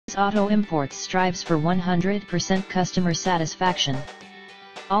Auto Imports strives for 100% customer satisfaction.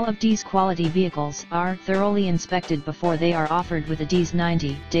 All of D's quality vehicles are thoroughly inspected before they are offered with a D's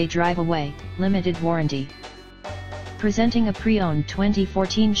 90-day drive-away, limited warranty. Presenting a pre-owned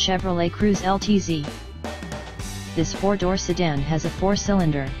 2014 Chevrolet Cruze LTZ. This four-door sedan has a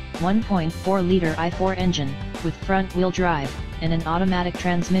four-cylinder, 1.4-liter i4 engine, with front-wheel drive, and an automatic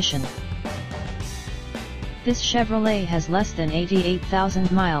transmission. This Chevrolet has less than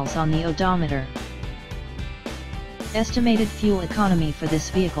 88,000 miles on the odometer. Estimated fuel economy for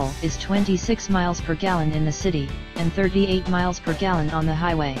this vehicle is 26 miles per gallon in the city, and 38 miles per gallon on the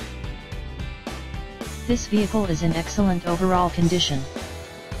highway. This vehicle is in excellent overall condition.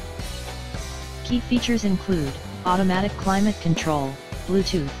 Key features include automatic climate control,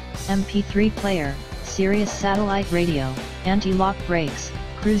 Bluetooth, MP3 player, Sirius satellite radio, anti-lock brakes,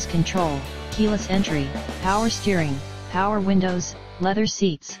 cruise control, keyless entry, power steering, power windows, leather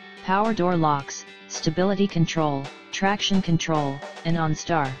seats, power door locks, stability control, traction control, and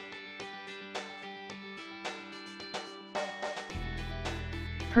OnStar.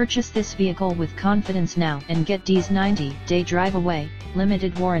 Purchase this vehicle with confidence now and get D's 90-day drive-away,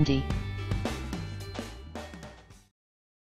 limited warranty.